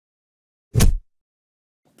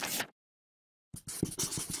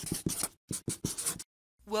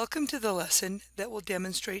Welcome to the lesson that will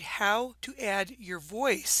demonstrate how to add your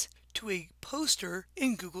voice to a poster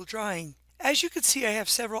in Google Drawing. As you can see, I have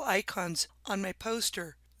several icons on my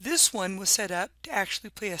poster. This one was set up to actually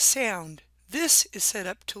play a sound. This is set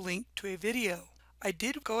up to link to a video. I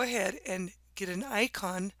did go ahead and get an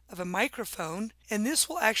icon of a microphone, and this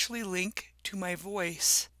will actually link to my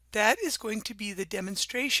voice. That is going to be the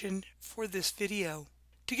demonstration for this video.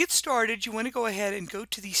 To get started, you want to go ahead and go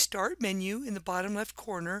to the Start menu in the bottom left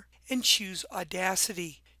corner and choose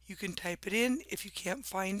Audacity. You can type it in if you can't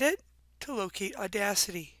find it to locate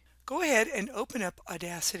Audacity. Go ahead and open up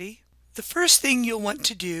Audacity. The first thing you'll want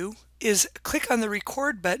to do is click on the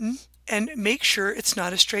record button and make sure it's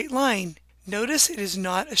not a straight line. Notice it is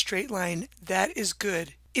not a straight line. That is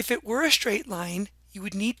good. If it were a straight line, you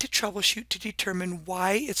would need to troubleshoot to determine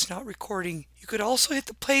why it's not recording. You could also hit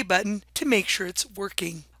the play button to make sure it's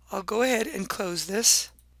working. I'll go ahead and close this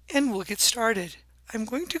and we'll get started. I'm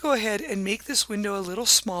going to go ahead and make this window a little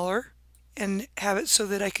smaller and have it so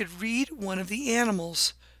that I could read one of the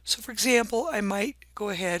animals. So for example, I might go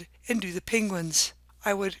ahead and do the penguins.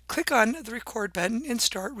 I would click on the record button and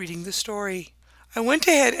start reading the story. I went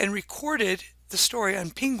ahead and recorded the story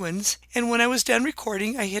on penguins, and when I was done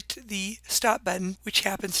recording, I hit the stop button, which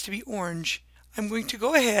happens to be orange. I'm going to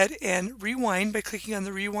go ahead and rewind by clicking on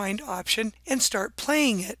the rewind option and start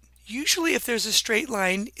playing it. Usually if there's a straight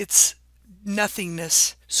line, it's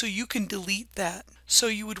nothingness, so you can delete that. So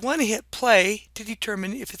you would want to hit play to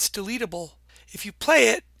determine if it's deletable. If you play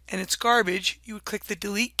it and it's garbage, you would click the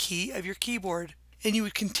delete key of your keyboard, and you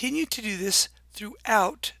would continue to do this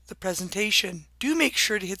throughout the presentation. Do make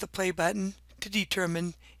sure to hit the play button to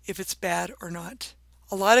determine if it's bad or not.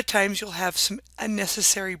 A lot of times you'll have some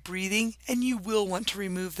unnecessary breathing, and you will want to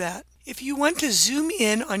remove that. If you want to zoom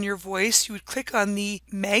in on your voice, you would click on the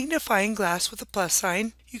magnifying glass with a plus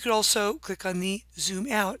sign. You could also click on the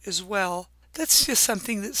zoom out as well. That's just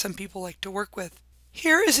something that some people like to work with.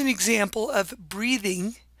 Here is an example of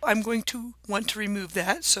breathing. I'm going to want to remove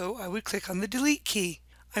that, so I would click on the delete key.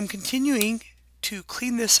 I'm continuing to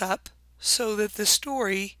clean this up so that the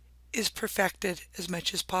story is perfected as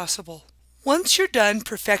much as possible. Once you're done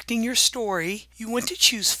perfecting your story, you want to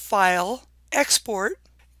choose File, Export,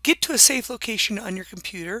 get to a safe location on your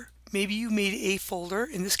computer. Maybe you made a folder.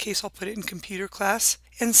 In this case, I'll put it in Computer Class,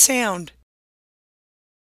 and Sound.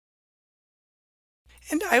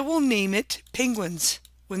 And I will name it Penguins.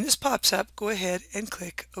 When this pops up, go ahead and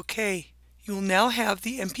click OK. You will now have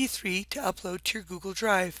the MP3 to upload to your Google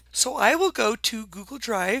Drive. So I will go to Google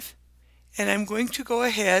Drive, and I'm going to go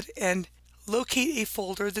ahead and locate a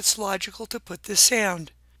folder that's logical to put this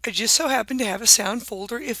sound. I just so happen to have a sound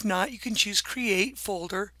folder. If not, you can choose Create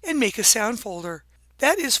Folder and make a sound folder.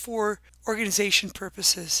 That is for organization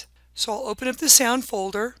purposes. So I'll open up the sound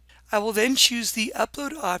folder. I will then choose the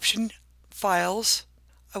Upload option, Files.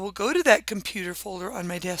 I will go to that computer folder on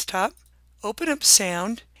my desktop, open up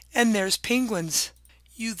Sound, and there's Penguins.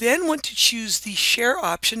 You then want to choose the Share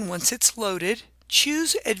option once it's loaded.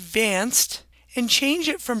 Choose Advanced and change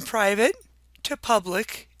it from Private to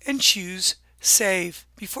Public and choose Save.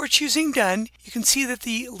 Before choosing Done, you can see that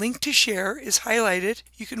the link to share is highlighted.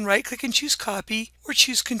 You can right-click and choose Copy, or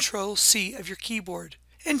choose Control-C of your keyboard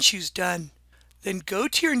and choose Done. Then go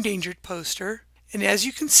to your endangered poster, and as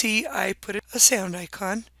you can see, I put a sound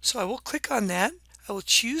icon. So I will click on that. I will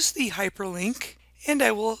choose the hyperlink, and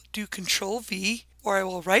I will do Control-V, or I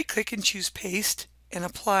will right-click and choose Paste and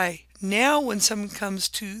Apply. Now when someone comes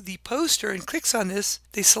to the poster and clicks on this,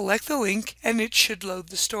 they select the link and it should load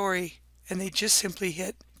the story, and they just simply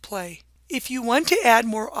hit play. If you want to add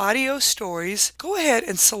more audio stories, go ahead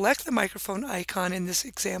and select the microphone icon in this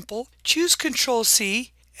example, choose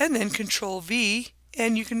Control-C and then Control-V,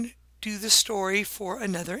 and you can do the story for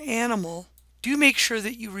another animal. Do make sure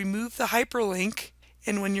that you remove the hyperlink,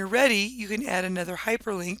 and when you're ready, you can add another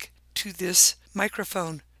hyperlink to this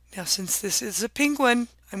microphone. Now since this is a penguin,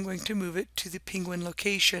 I'm going to move it to the penguin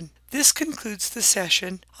location. This concludes the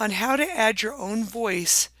session on how to add your own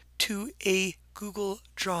voice to a Google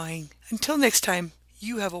drawing. Until next time,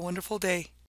 you have a wonderful day.